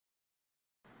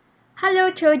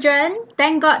Hello children,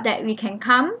 thank God that we can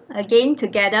come again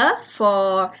together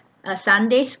for a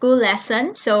Sunday school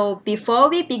lesson. So before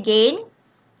we begin,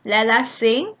 let us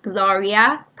sing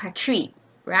Gloria Patri,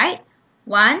 right?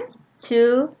 1,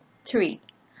 2, 3.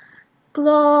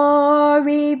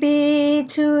 Glory be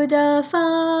to the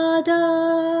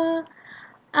Father,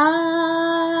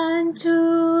 and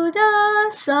to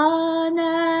the Son,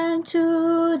 and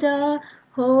to the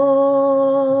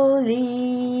Holy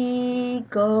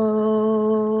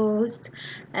Ghost,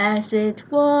 as it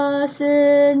was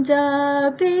in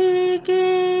the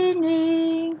beginning,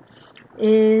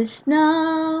 is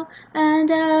now, and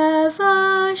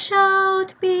ever shall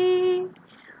be,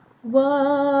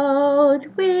 world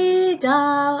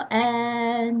without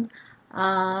end.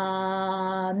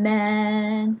 Amen.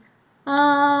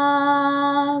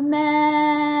 Amen.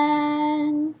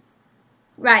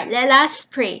 Right, let us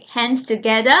pray. Hands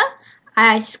together,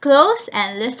 eyes closed,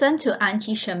 and listen to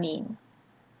Auntie Shermaine.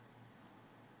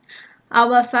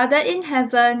 Our Father in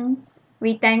heaven,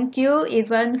 we thank you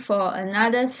even for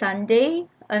another Sunday,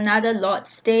 another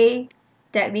Lord's Day,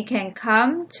 that we can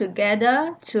come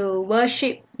together to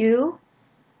worship you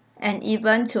and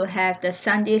even to have the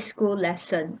Sunday school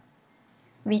lesson.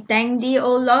 We thank thee,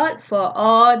 O Lord, for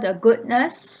all the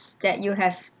goodness that you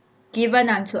have given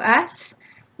unto us,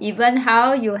 even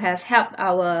how you have helped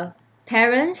our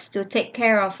parents to take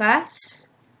care of us,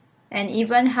 and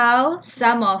even how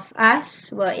some of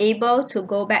us were able to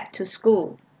go back to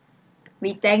school.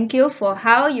 We thank you for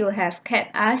how you have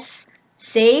kept us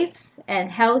safe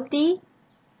and healthy,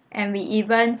 and we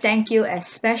even thank you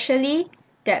especially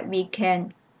that we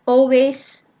can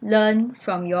always learn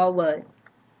from your word.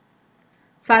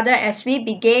 Father, as we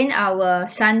begin our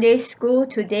Sunday school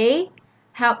today,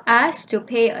 help us to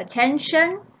pay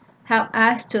attention, help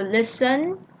us to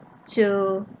listen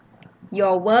to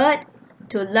your word,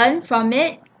 to learn from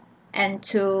it, and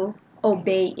to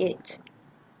obey it.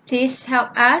 Please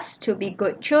help us to be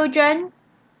good children,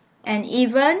 and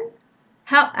even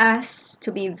help us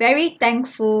to be very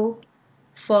thankful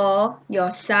for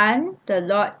your Son, the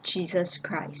Lord Jesus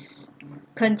Christ.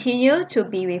 Continue to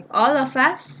be with all of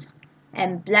us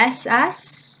and bless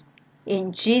us.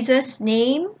 In Jesus'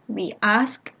 name we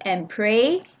ask and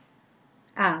pray.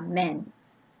 Amen.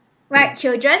 Right,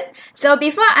 children, so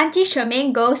before Auntie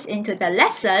Shermaine goes into the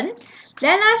lesson,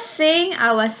 let us sing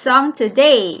our song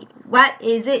today. What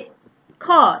is it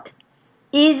called?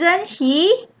 Isn't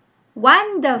He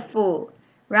wonderful?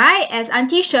 Right, as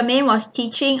Auntie Shermaine was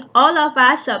teaching all of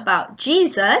us about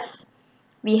Jesus,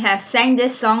 we have sang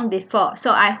this song before.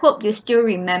 So I hope you still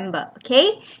remember,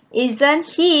 okay? Isn't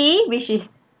He, which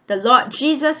is the Lord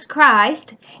Jesus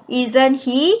Christ, isn't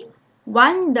He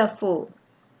wonderful?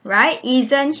 Right?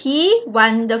 Isn't He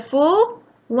wonderful?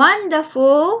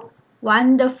 Wonderful,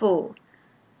 wonderful.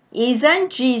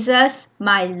 Isn't Jesus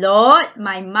my Lord,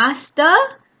 my Master,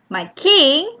 my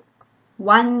King?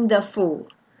 Wonderful.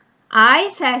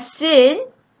 Eyes have seen,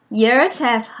 ears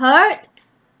have heard,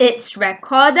 it's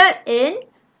recorded in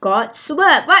God's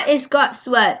Word. What is God's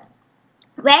Word?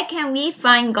 Where can we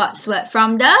find God's Word?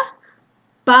 From the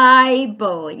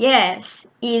Bible. Yes.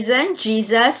 Isn't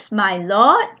Jesus my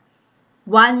Lord?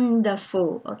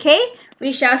 Wonderful. Okay,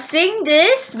 we shall sing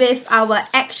this with our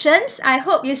actions. I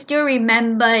hope you still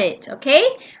remember it. Okay,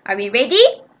 are we ready?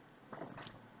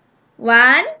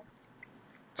 1,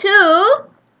 2,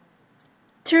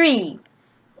 3.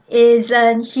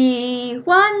 Isn't He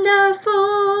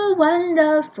wonderful,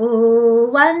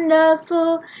 wonderful,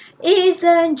 wonderful?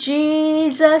 Isn't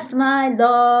Jesus my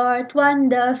Lord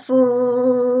wonderful?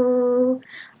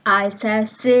 Eyes have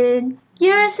seen,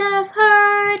 ears have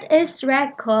heard, it's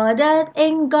recorded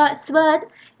in God's Word.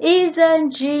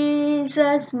 Isn't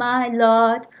Jesus my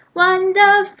Lord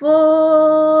wonderful?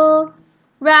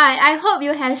 Right, I hope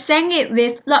you have sang it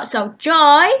with lots of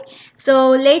joy. So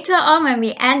later on when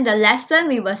we end the lesson,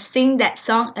 we will sing that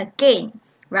song again.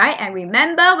 Right, and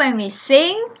remember when we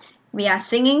sing, we are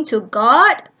singing to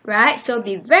God. Right, so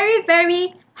be very,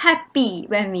 very happy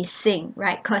when we sing.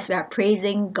 Right, because we are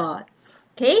praising God.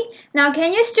 Okay, now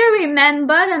can you still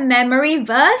remember the memory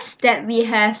verse that we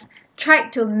have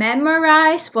tried to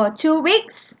memorize for 2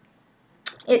 weeks?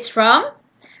 It's from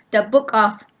the book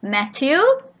of Matthew,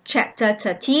 chapter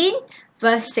 13,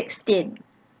 verse 16.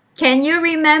 Can you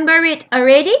remember it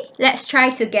already? Let's try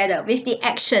together with the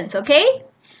actions, okay?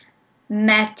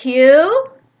 Matthew,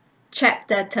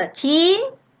 chapter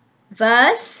 13,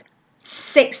 verse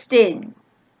 16.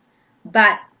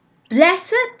 But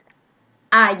blessed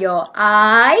are your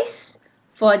eyes,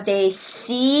 for they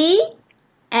see,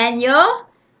 and your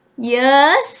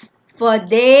ears, for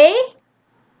they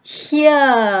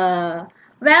hear.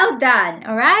 Well done,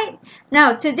 alright?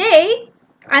 Now today,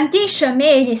 Auntie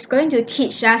Shermaine is going to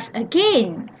teach us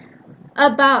again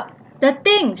about the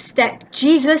things that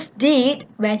Jesus did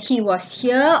when he was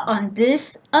here on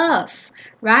this earth,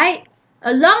 right?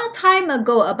 A long time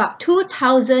ago, about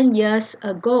 2,000 years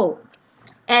ago.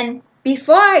 And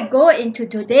before I go into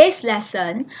today's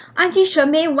lesson, Auntie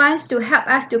Shermaine wants to help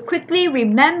us to quickly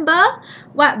remember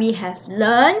what we have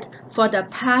learned for the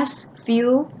past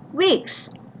few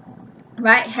weeks.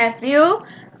 Right? Have you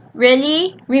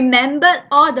really remembered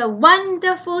all the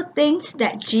wonderful things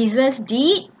that Jesus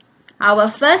did?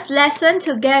 Our first lesson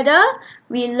together,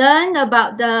 we learned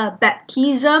about the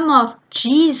baptism of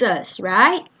Jesus,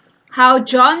 right? How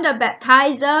John the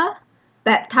Baptizer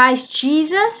baptized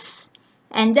Jesus.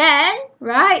 And then,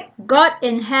 right, God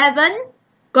in heaven,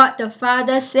 God the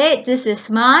Father said, "This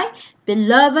is my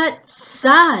beloved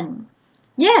Son."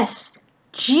 Yes,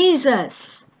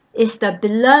 Jesus is the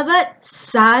beloved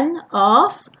Son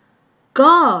of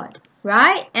God,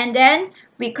 right? And then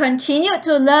we continue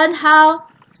to learn how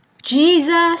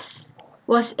Jesus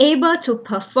was able to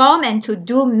perform and to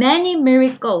do many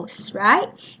miracles, right?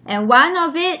 And one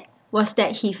of it was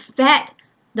that he fed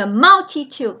the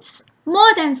multitudes,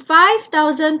 more than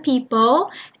 5,000 people,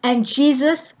 and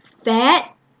Jesus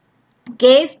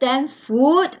gave them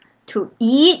food to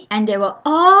eat, and they were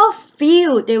all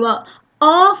filled, they were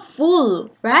all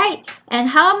full, right? And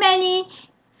how many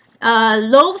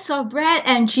loaves of bread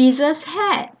and Jesus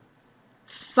had?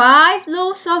 5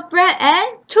 loaves of bread and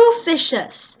 2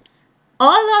 fishes.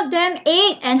 All of them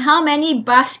ate, and how many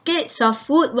baskets of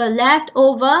food were left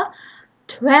over?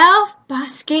 12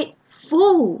 baskets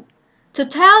full. To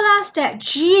tell us that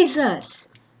Jesus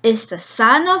is the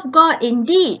Son of God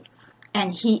indeed,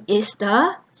 and he is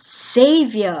the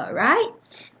Savior, right?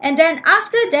 And then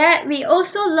after that, we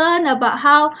also learn about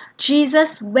how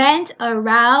Jesus went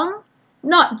around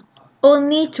not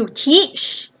only to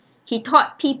teach, he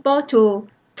taught people to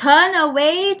turn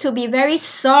away, to be very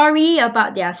sorry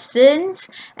about their sins,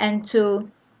 and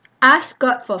to ask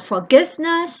God for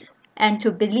forgiveness, and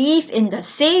to believe in the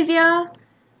Savior.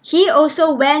 He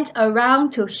also went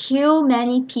around to heal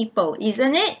many people,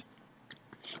 isn't it?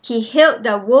 He healed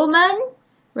the woman,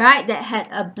 right, that had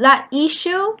a blood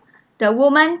issue. The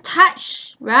woman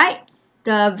touched, right,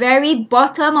 the very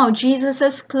bottom of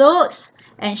Jesus's clothes,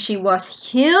 and she was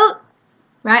healed,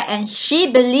 right? And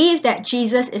she believed that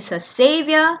Jesus is a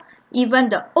Savior, even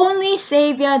the only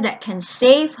Savior that can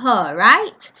save her,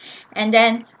 right? And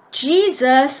then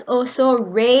Jesus also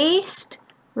raised,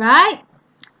 right,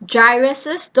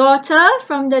 Jairus' daughter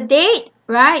from the dead,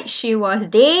 right? She was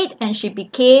dead and she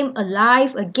became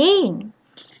alive again.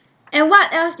 And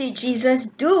what else did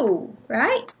Jesus do,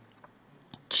 right?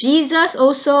 Jesus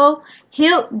also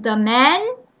healed the man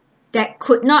that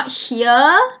could not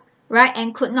hear, right,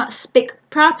 and could not speak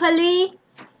properly,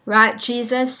 right?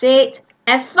 Jesus said,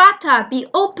 "Ephata, be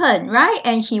open," right?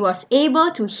 And he was able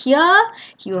to hear,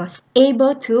 he was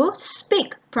able to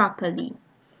speak properly.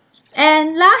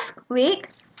 And last week,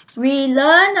 we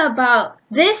learned about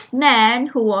this man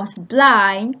who was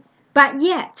blind, but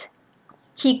yet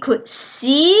he could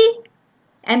see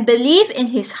and believe in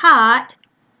his heart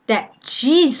that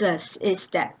Jesus is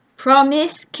that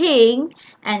promised King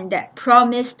and that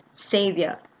promised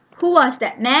Savior. Who was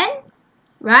that man?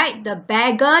 Right? The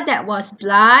beggar that was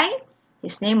blind.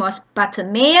 His name was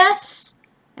Bartimaeus,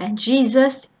 and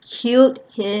Jesus healed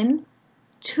him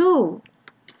too.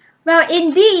 Well,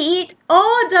 indeed,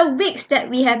 all the weeks that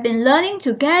we have been learning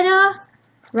together,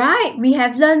 right? We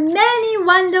have learned many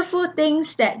wonderful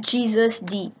things that Jesus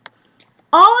did.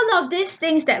 All of these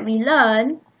things that we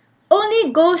learn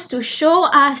only goes to show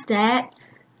us that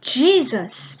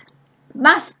Jesus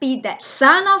must be that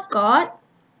Son of God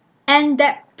and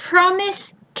that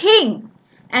promised King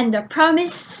and the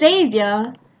promised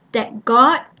Savior that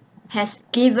God has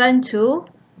given to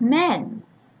man.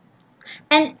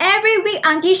 And every week,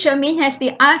 Auntie Shermaine has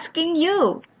been asking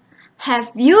you,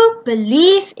 have you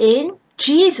believed in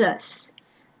Jesus?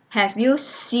 Have you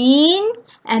seen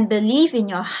and believed in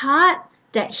your heart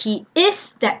that he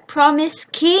is that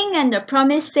promised King and the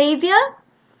promised Savior?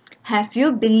 Have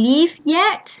you believed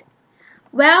yet?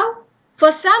 Well,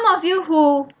 for some of you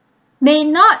who may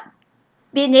not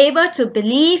been able to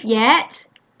believe yet,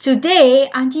 today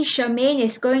Auntie Shermaine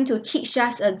is going to teach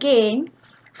us again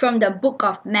from the book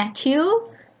of Matthew,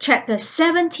 chapter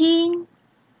 17,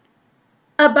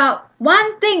 about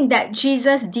one thing that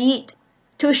Jesus did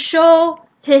to show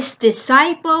his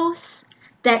disciples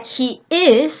that he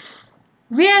is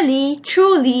really,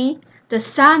 truly the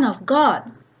Son of God.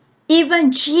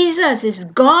 Even Jesus is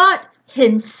God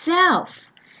himself.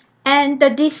 And the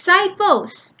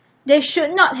disciples, They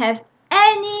should not have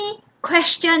any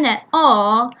question at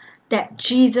all that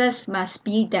Jesus must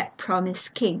be that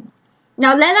promised king.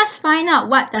 Now let us find out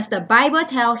what does the Bible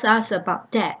tells us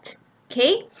about that.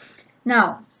 Okay?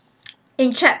 Now,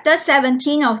 in chapter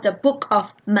 17 of the book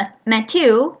of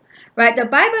Matthew, right, the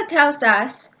Bible tells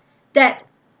us that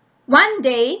one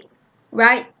day,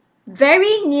 right,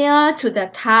 very near to the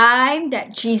time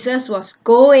that Jesus was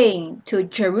going to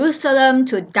Jerusalem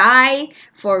to die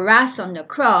for us on the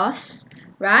cross,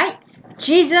 right,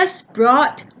 Jesus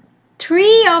brought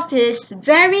 3 of his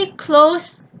very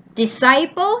close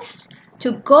disciples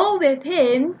to go with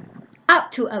him up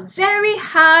to a very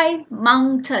high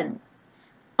mountain,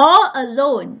 all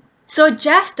alone. So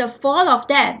just the 4 of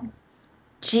them,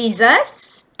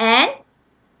 Jesus and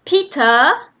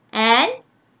Peter and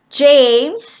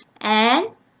James and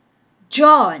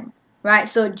John, right?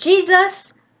 So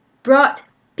Jesus brought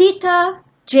Peter,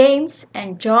 James,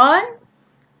 and John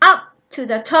up to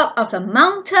the top of a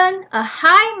mountain, a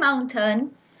high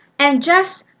mountain, and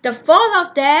just the 4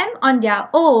 of them on their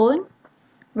own,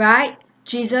 right?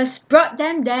 Jesus brought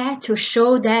them there to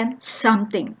show them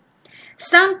something.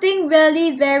 Something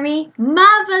really very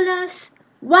marvelous,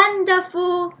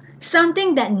 wonderful,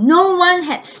 something that no one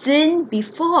had seen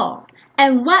before.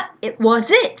 And what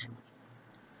was it?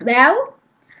 Well,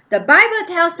 the Bible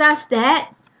tells us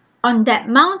that on that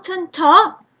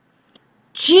mountaintop,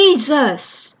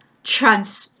 Jesus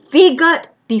transfigured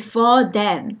before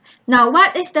them. Now,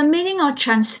 what is the meaning of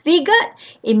transfigured?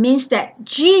 It means that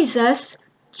Jesus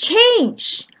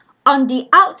changed. On the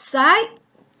outside,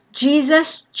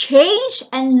 Jesus changed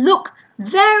and looked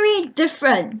very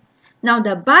different. Now,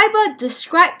 the Bible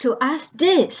described to us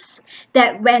this,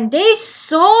 that when they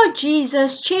saw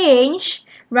Jesus change,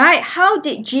 right, how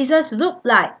did Jesus look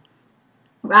like?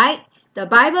 Right? The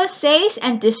Bible says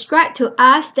and described to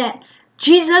us that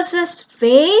Jesus's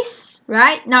face,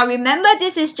 right? Now, remember,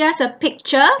 this is just a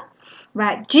picture,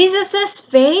 right? Jesus's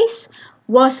face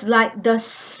was like the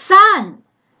sun,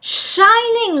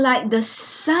 shining like the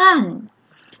sun.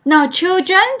 Now,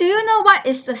 children, do you know what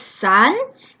is the sun?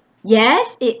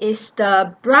 Yes, it is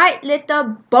the bright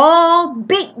little ball,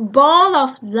 big ball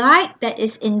of light that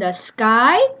is in the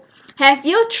sky. Have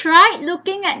you tried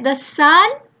looking at the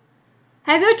sun?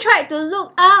 Have you tried to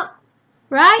look up?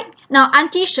 Right? Now,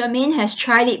 Auntie Shermaine has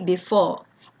tried it before.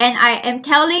 And I am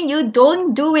telling you,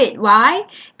 don't do it. Why?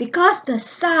 Because the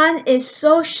sun is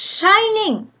so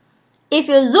shining. If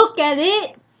you look at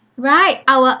it, right,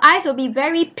 our eyes will be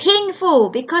very painful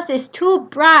because it's too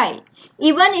bright.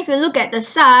 Even if you look at the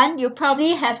sun, you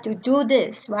probably have to do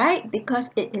this, right? Because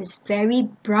it is very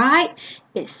bright,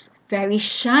 it's very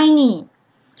shiny.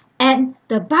 And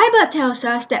the Bible tells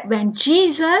us that when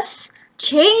Jesus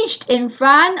changed in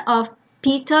front of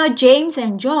Peter, James,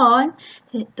 and John,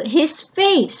 his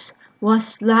face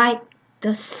was like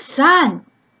the sun.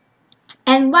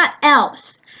 And what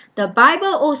else? The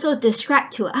Bible also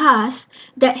described to us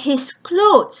that his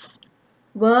clothes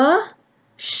were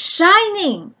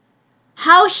shining.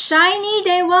 How shiny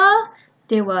they were?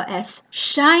 They were as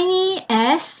shiny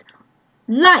as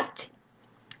light.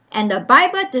 And the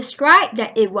Bible described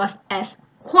that it was as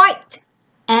white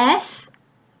as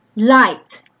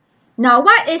light. Now,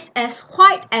 what is as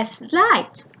white as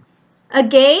light?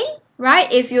 Again,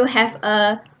 right, if you have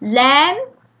a lamp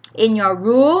in your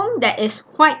room that is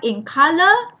white in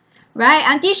color, right,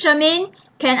 Auntie Shermaine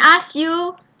can ask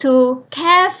you to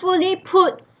carefully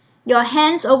put your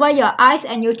hands over your eyes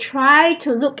and you try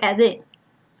to look at it.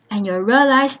 And you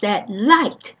realize that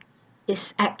light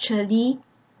is actually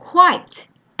white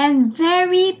and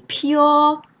very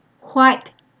pure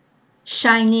white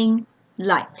shining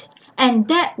light. And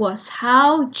that was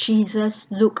how Jesus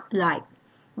looked like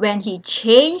when he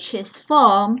changed his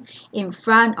form in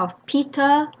front of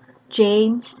Peter,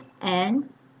 James, and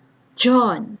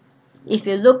John. If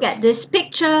you look at this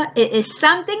picture, it is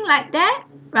something like that,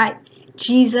 right?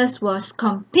 Jesus was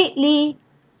completely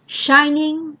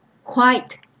shining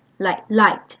white like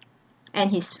light, and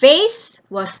his face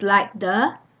was like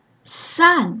the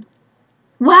sun.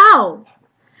 Wow!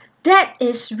 That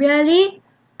is really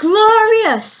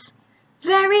glorious,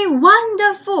 very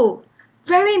wonderful,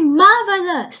 very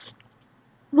marvelous.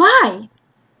 Why?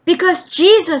 Because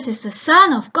Jesus is the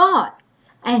Son of God,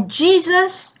 and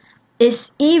Jesus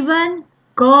is even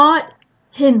God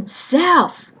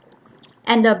himself.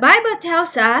 And the Bible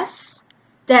tells us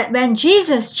that when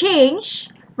Jesus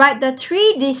changed, right, the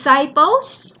 3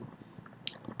 disciples,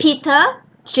 Peter,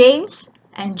 James,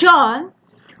 and John,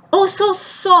 also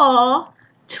saw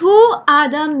 2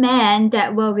 other men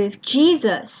that were with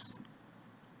Jesus.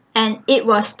 And it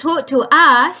was told to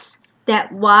us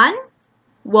that one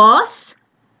was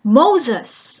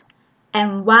Moses,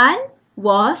 and one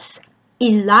was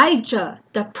Elijah,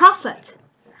 the prophet.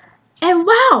 And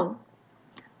wow,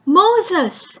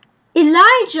 Moses,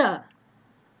 Elijah,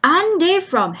 aren't they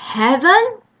from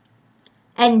heaven?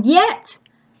 And yet,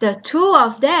 the two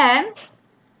of them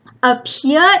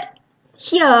appeared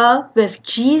here with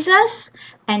Jesus,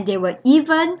 and they were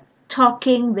even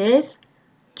talking with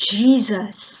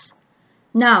Jesus.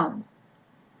 Now,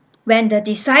 when the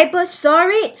disciples saw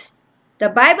it, the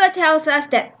Bible tells us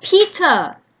that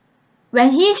Peter,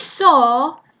 when he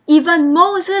saw even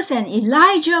Moses and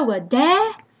Elijah were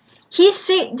there, he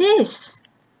said this,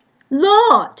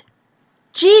 "Lord,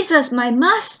 Jesus, my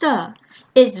master,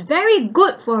 it's very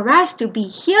good for us to be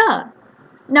here.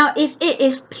 Now, if it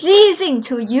is pleasing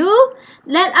to you,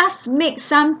 let us make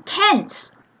some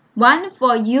tents. One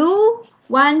for you,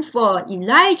 one for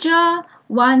Elijah,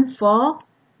 one for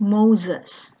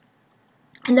Moses."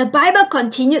 And the Bible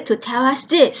continued to tell us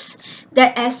this,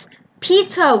 that as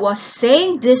Peter was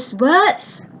saying these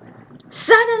words,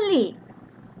 suddenly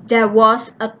there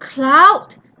was a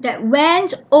cloud that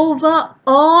went over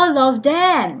all of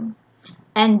them.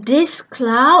 And this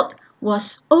cloud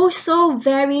was also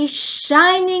very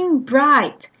shining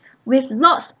bright, with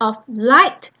lots of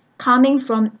light coming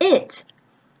from it.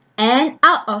 And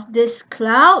out of this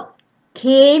cloud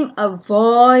came a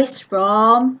voice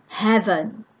from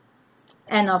heaven.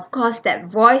 And of course, that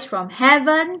voice from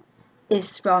heaven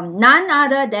is from none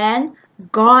other than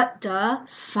God the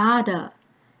Father.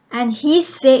 And he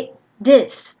said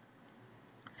this,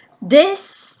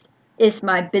 "This is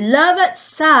my beloved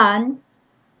Son,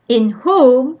 in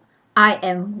whom I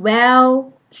am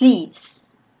well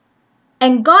pleased."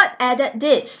 And God added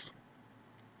this,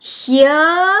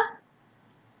 "Hear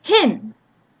him."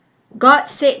 God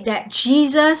said that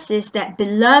Jesus is that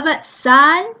beloved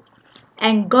Son,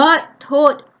 and God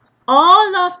told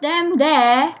all of them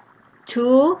there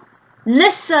to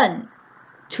listen,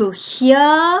 to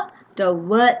hear the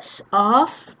words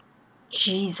of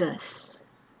Jesus.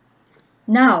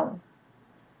 Now,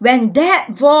 when that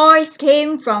voice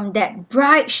came from that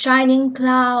bright shining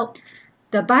cloud,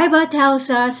 the Bible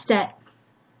tells us that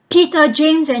Peter,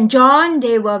 James, and John,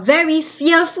 they were very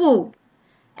fearful,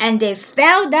 and they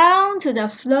fell down to the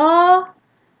floor,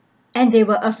 and they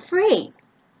were afraid.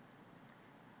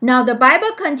 Now, the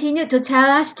Bible continued to tell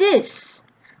us this,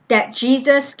 that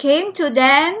Jesus came to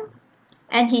them,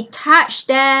 and he touched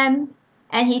them,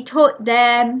 and he told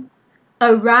them,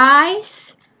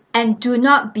 "Arise, and do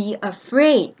not be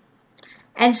afraid."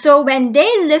 And so when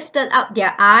they lifted up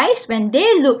their eyes, when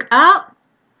they looked up,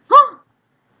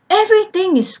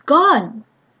 everything is gone.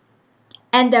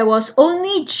 And there was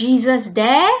only Jesus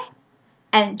there,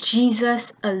 and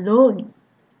Jesus alone.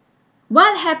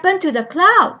 What happened to the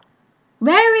cloud?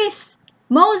 Where is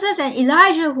Moses and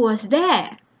Elijah who was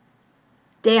there?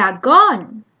 They are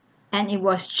gone, and it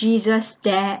was Jesus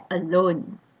there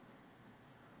alone.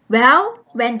 Well,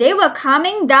 when they were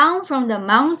coming down from the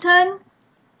mountain,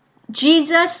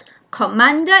 Jesus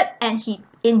commanded and he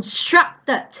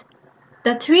instructed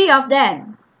the three of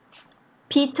them,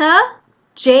 Peter,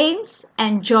 James,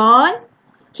 and John.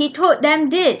 He told them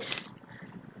this,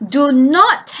 "Do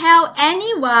not tell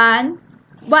anyone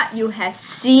what you have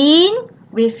seen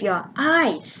with your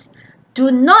eyes.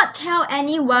 Do not tell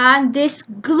anyone this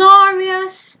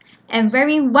glorious and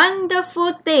very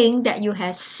wonderful thing that you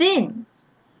have seen.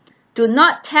 Do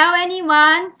not tell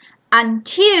anyone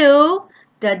until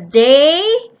the day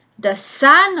the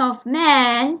Son of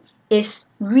Man is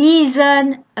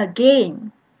risen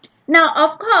again." Now,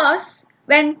 of course,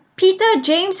 when Peter,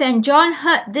 James, and John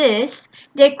heard this,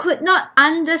 they could not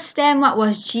understand what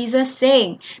was Jesus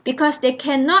saying, because they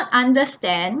cannot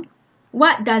understand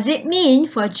what does it mean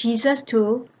for Jesus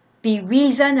to be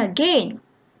risen again.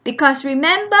 Because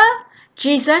remember,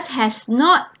 Jesus has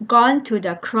not gone to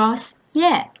the cross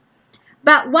yet.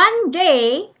 But one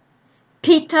day,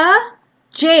 Peter,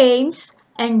 James,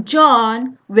 and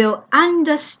John will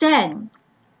understand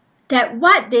that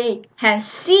what they have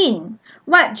seen,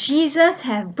 what Jesus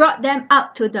have brought them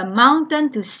up to the mountain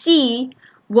to see,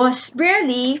 was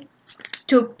really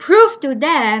to prove to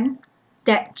them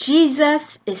that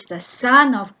Jesus is the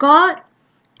Son of God,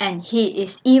 and he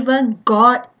is even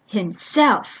God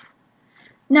himself.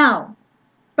 Now,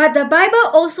 but the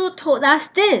Bible also told us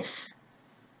this,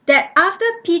 that after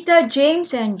Peter,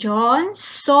 James, and John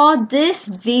saw this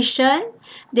vision,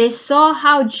 they saw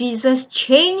how Jesus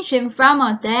changed in front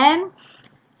of them.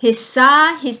 His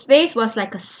face was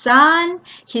like a sun.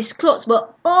 His clothes were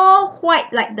all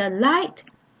white like the light.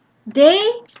 They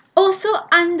also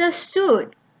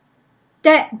understood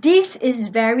that this is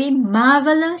very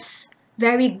marvelous,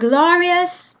 very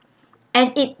glorious,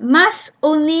 And it must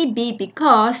only be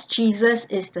because Jesus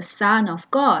is the Son of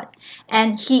God.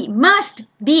 And he must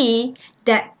be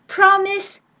that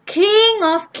promised King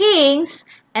of Kings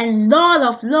and Lord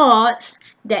of Lords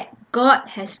that God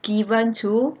has given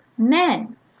to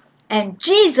man. And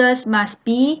Jesus must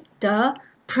be the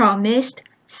promised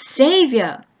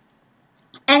Savior.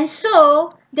 And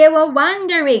so they were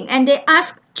wondering, and they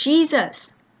asked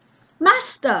Jesus,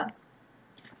 Master,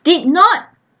 did not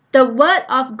the word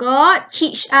of God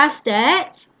teach us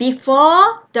that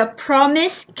before the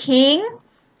promised king,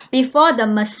 before the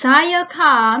Messiah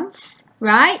comes,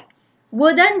 right?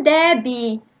 Wouldn't there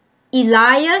be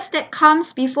Elias that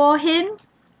comes before him?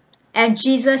 And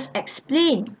Jesus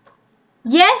explained,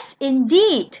 yes,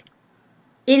 indeed,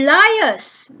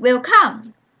 Elias will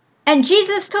come. And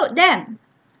Jesus told them,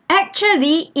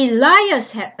 actually,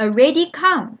 Elias had already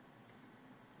come.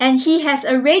 And he has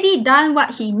already done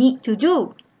what he needs to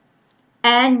do.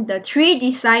 And the 3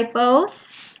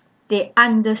 disciples, they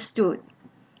understood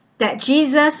that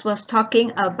Jesus was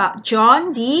talking about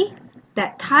John the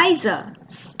Baptizer.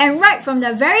 And right from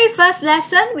the very first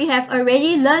lesson, we have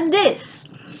already learned this,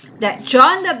 that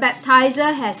John the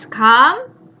Baptizer has come,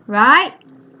 right,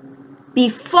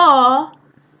 before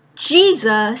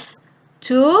Jesus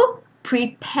to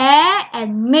prepare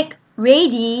and make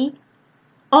ready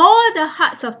all the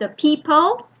hearts of the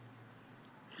people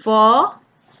for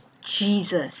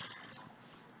Jesus.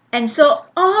 And so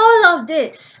all of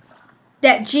this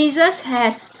that Jesus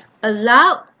has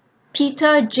allowed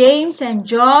Peter, James, and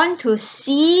John to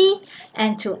see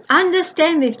and to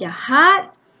understand with their heart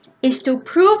is to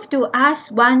prove to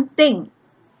us one thing,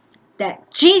 that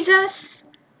Jesus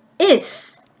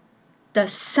is the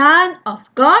Son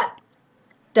of God,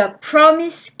 the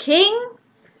promised King,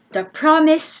 the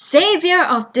promised Savior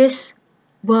of this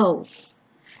world.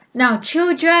 Now,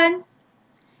 children,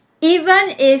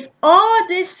 even if all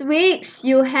these weeks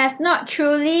you have not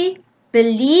truly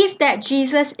believed that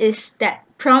Jesus is that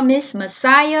promised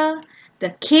Messiah,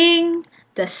 the King,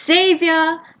 the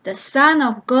Savior, the Son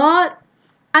of God,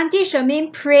 Auntie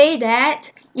Shermaine pray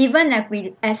that even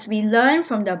as we learn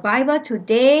from the Bible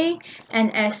today,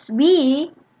 and as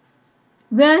we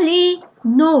really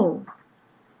know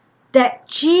that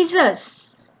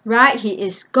Jesus, right, he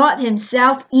is God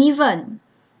himself, even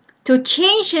to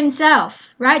change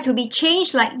himself, right, to be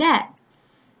changed like that,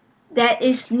 there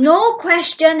is no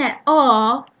question at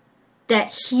all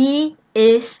that he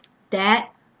is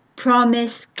that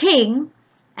promised King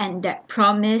and that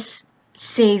promised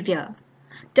Savior.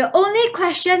 The only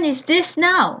question is this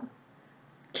now: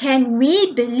 can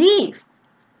we believe?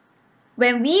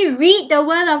 When we read the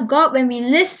Word of God, when we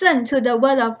listen to the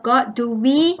Word of God, do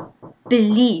we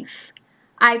believe?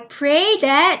 I pray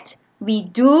that we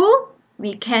do,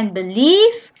 we can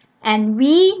believe, and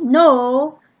we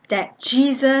know that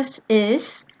Jesus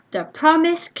is the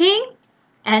promised King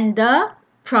and the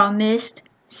promised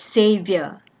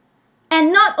Savior.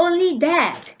 And not only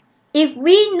that, if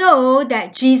we know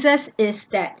that Jesus is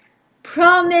that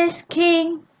promised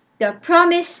King, the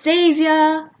promised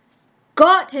Savior,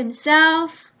 God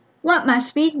himself, what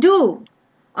must we do?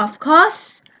 Of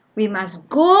course, we must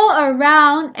go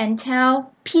around and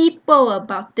tell people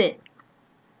about it,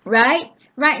 right?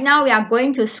 Right now we are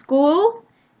going to school.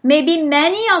 Maybe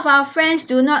many of our friends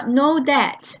do not know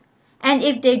that. And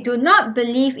if they do not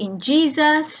believe in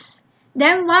Jesus,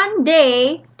 then one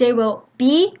day they will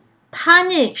be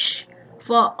punished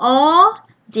for all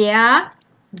their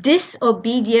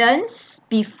disobedience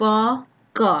before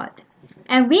God.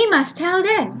 And we must tell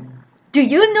them, do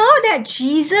you know that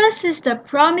Jesus is the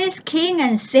promised King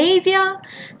and Savior?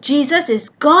 Jesus is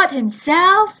God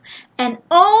himself, and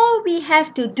all we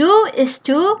have to do is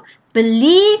to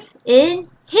believe in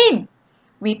him,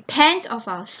 repent of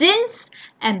our sins,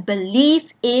 and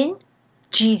believe in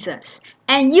Jesus.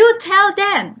 And you tell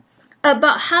them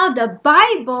about how the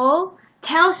Bible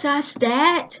tells us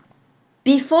that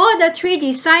before the 3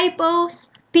 disciples,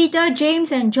 Peter,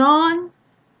 James, and John,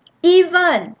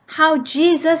 even how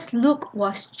Jesus' look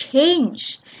was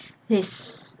changed.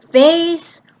 His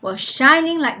face was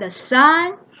shining like the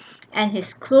sun, and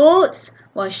his clothes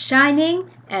were shining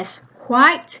as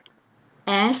white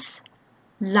as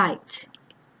light.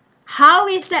 How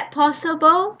is that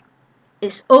possible?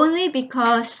 It's only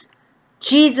because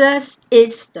Jesus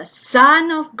is the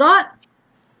Son of God.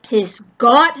 He's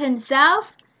God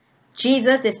himself.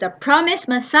 Jesus is the promised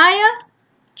Messiah.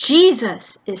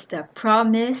 Jesus is the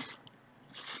promised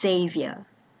Savior.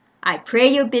 I pray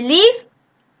you believe,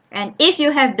 and if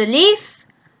you have belief,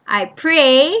 I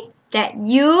pray that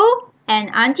you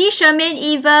and Auntie Shermaine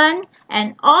even,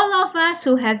 and all of us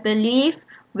who have believed,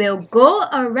 will go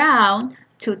around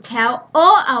to tell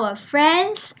all our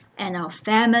friends and our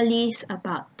families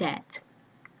about that.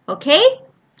 Okay?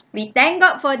 We thank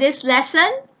God for this lesson.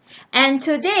 And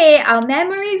today our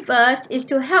memory verse is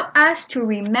to help us to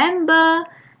remember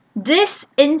this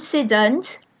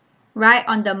incident right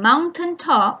on the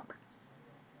mountaintop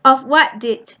of what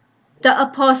did the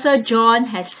Apostle John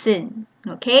has seen.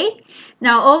 Okay?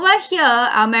 Now over here,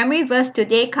 our memory verse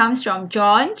today comes from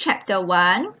John chapter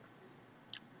 1,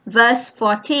 verse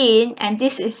 14, and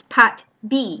this is part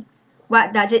B.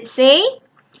 What does it say?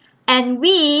 And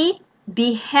we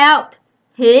beheld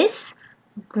his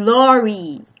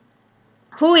glory.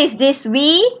 Who is this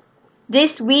we?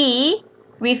 This we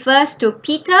refers to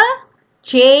Peter,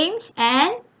 James,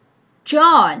 and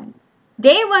John.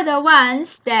 They were the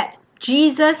ones that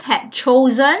Jesus had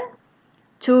chosen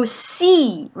to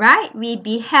see, right? We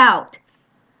beheld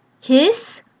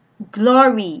his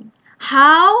glory.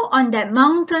 How on that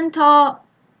mountaintop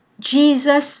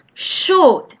Jesus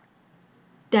showed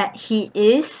that he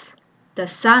is the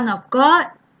Son of God,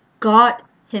 God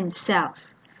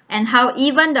himself. And how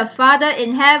even the Father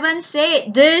in heaven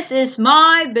said, "This is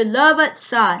my beloved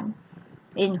Son,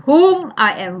 in whom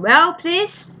I am well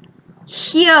pleased.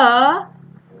 Hear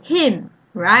him,"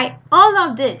 right? All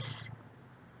of this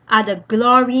are the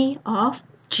glory of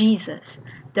Jesus,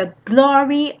 the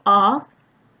glory of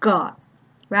God,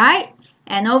 right?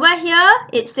 And over here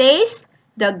it says,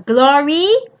 the glory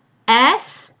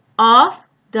as of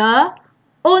the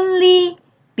only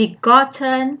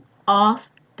begotten of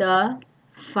the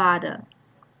Father.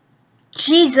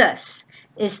 Jesus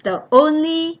is the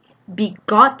only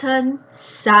begotten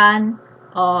Son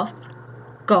of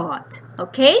God.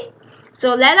 Okay?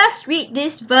 So let us read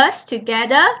this verse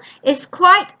together. It's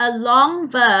quite a long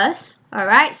verse.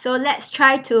 Alright, so let's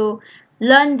try to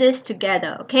learn this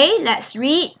together. Okay, let's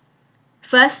read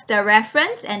first the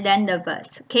reference and then the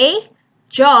verse. Okay,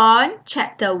 John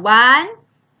chapter 1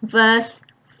 verse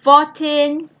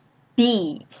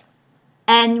 14b.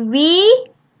 And we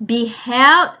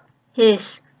beheld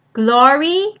his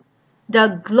glory,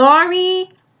 the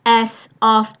glory as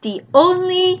of the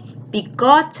only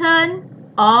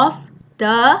begotten of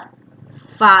the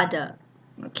Father.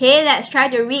 Okay, let's try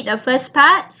to read the first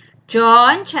part.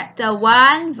 John chapter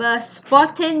 1 verse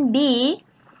 14b.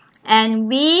 And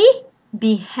we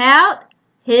beheld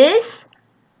his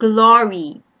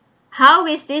glory. How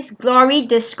is this glory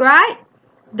described?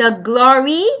 The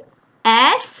glory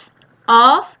as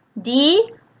of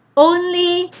the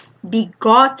only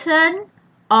begotten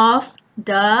of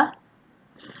the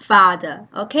Father.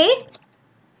 Okay?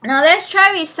 Now let's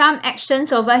try with some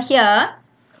actions over here.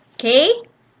 Okay?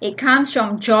 It comes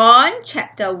from John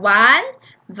chapter 1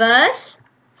 verse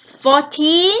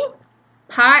 14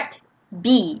 part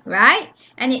B, right?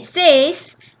 And it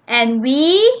says, and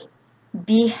we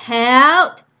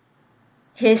beheld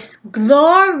his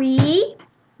glory,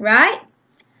 right?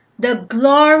 The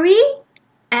glory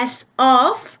as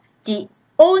of the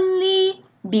only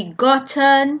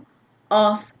begotten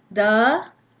of the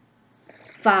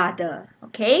Father.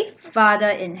 Okay, Father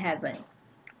in heaven,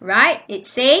 right? It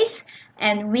says,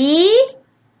 and we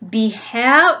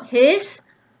beheld his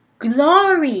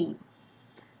glory.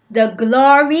 The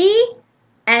glory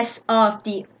as of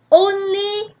the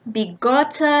only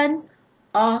begotten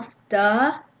of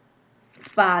the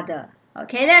Father.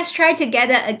 Okay, let's try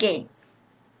together again.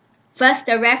 First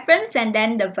the reference and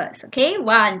then the verse. Okay,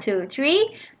 1, 2,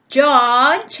 3.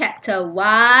 John chapter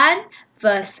 1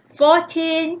 verse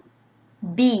 14b.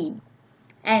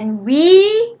 And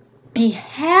we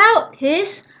beheld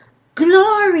his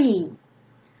glory,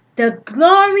 the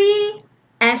glory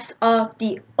as of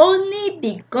the only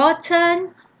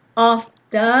begotten of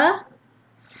the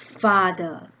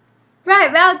Father.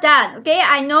 Right, well done. Okay,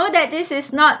 I know that this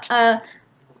is not a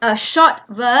short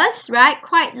verse, right?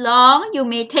 Quite long. You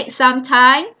may take some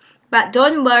time, but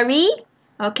don't worry.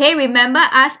 Okay, remember,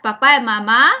 ask Papa and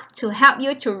Mama to help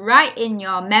you to write in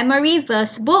your memory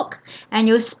verse book, and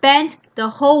you spend the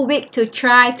whole week to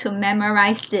try to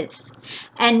memorize this.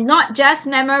 And not just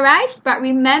memorize, but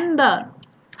remember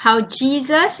how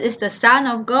Jesus is the Son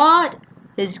of God,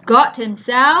 is God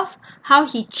himself, how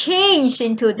he changed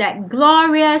into that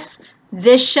glorious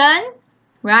vision,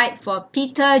 right, for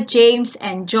Peter, James,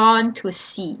 and John to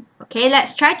see. Okay,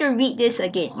 let's try to read this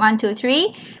again. 1, 2,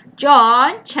 3.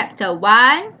 John chapter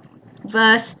 1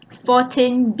 verse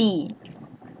 14b.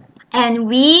 And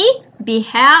we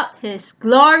beheld his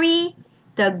glory,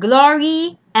 the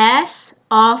glory as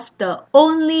of the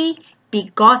only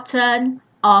begotten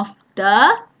of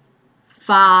the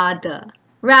Father.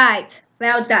 Right,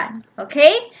 well done.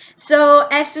 Okay, so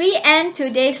as we end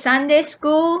today's Sunday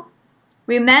school,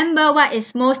 Remember, what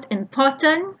is most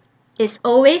important is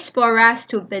always for us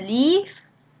to believe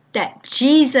that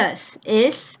Jesus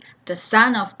is the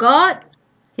Son of God.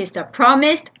 He's the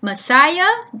promised Messiah.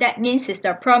 That means He's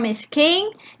the promised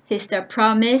King. He's the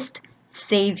promised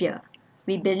Savior.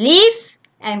 We believe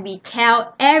and we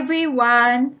tell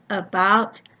everyone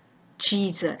about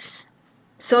Jesus,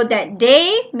 so that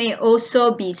they may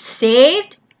also be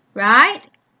saved, right?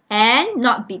 And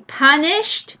not be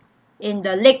punished in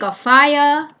the lake of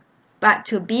fire, but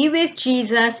to be with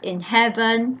Jesus in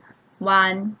heaven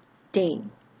one day.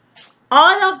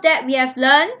 All of that we have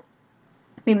learned,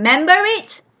 remember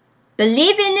it,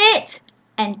 believe in it,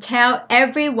 and tell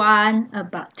everyone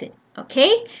about it.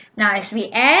 Okay? Now as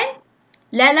we end,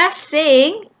 let us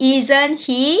sing, Isn't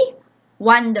He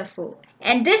Wonderful?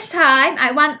 And this time,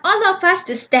 I want all of us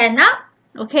to stand up,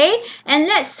 okay? And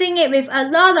let's sing it with a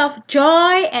lot of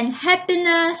joy and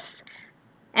happiness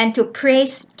and to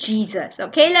praise Jesus.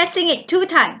 Okay, let's sing it 2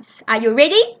 times. Are you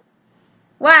ready?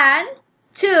 1,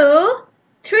 2,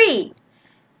 3.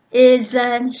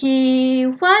 Isn't He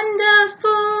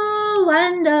wonderful,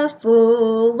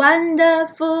 wonderful,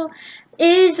 wonderful?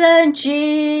 Isn't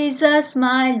Jesus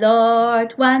my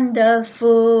Lord wonderful?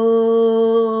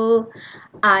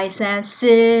 Eyes have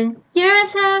seen,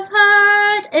 ears have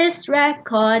heard, it's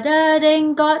recorded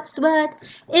in God's word.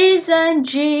 Isn't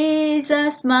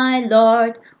Jesus my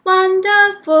Lord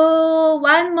wonderful?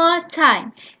 One more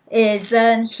time.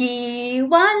 Isn't He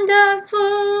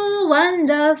wonderful,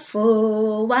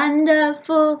 wonderful,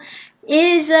 wonderful?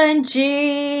 Isn't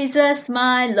Jesus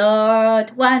my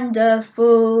Lord wonderful?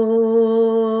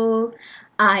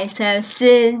 Eyes have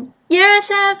seen, ears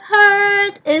have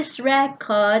heard, it's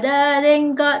recorded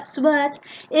in God's word.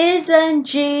 Isn't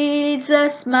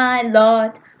Jesus my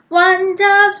Lord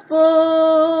wonderful?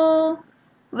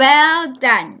 Well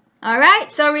done.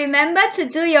 Alright, so remember to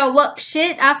do your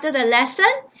worksheet after the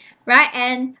lesson, right?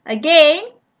 And again,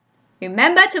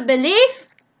 remember to believe,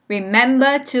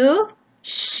 remember to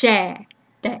share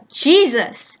that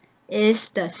Jesus is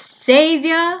the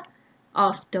Savior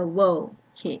of the world.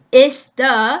 He is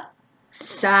the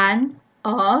Son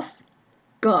of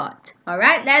God.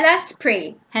 Alright, let us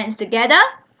pray. Hands together,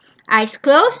 eyes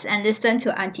closed, and listen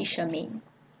to Auntie Shermaine.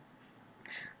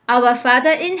 Our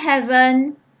Father in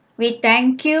heaven, we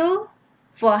thank you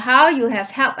for how you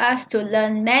have helped us to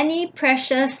learn many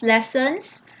precious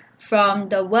lessons from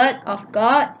the Word of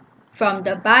God, from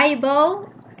the Bible,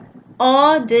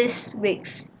 all these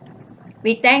weeks.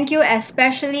 We thank you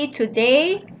especially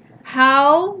today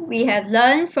how we have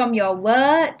learned from your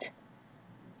Word,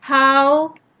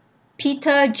 how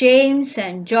Peter, James,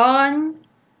 and John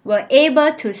were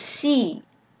able to see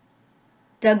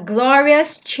the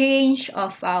glorious change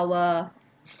of our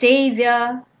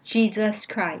Savior, Jesus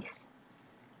Christ.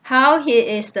 How He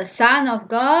is the Son of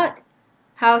God,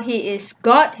 how He is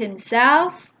God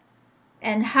Himself,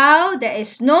 and how there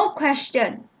is no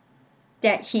question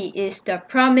that He is the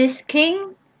promised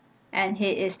King and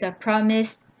He is the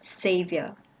promised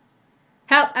Savior.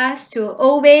 Help us to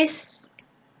always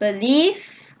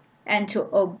believe and to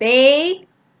obey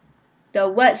the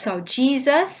words of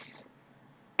Jesus,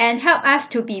 and help us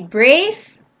to be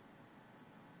brave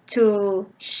to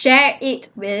share it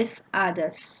with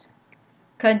others.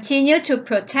 Continue to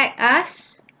protect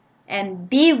us and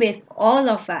be with all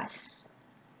of us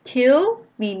till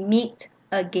we meet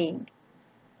again.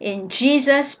 In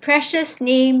Jesus' precious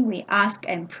name we ask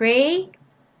and pray.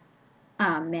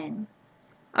 Amen.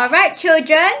 Alright,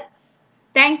 children.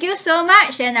 Thank you so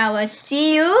much, and I will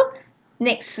see you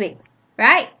next week.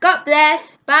 Right? God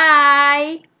bless.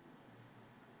 Bye.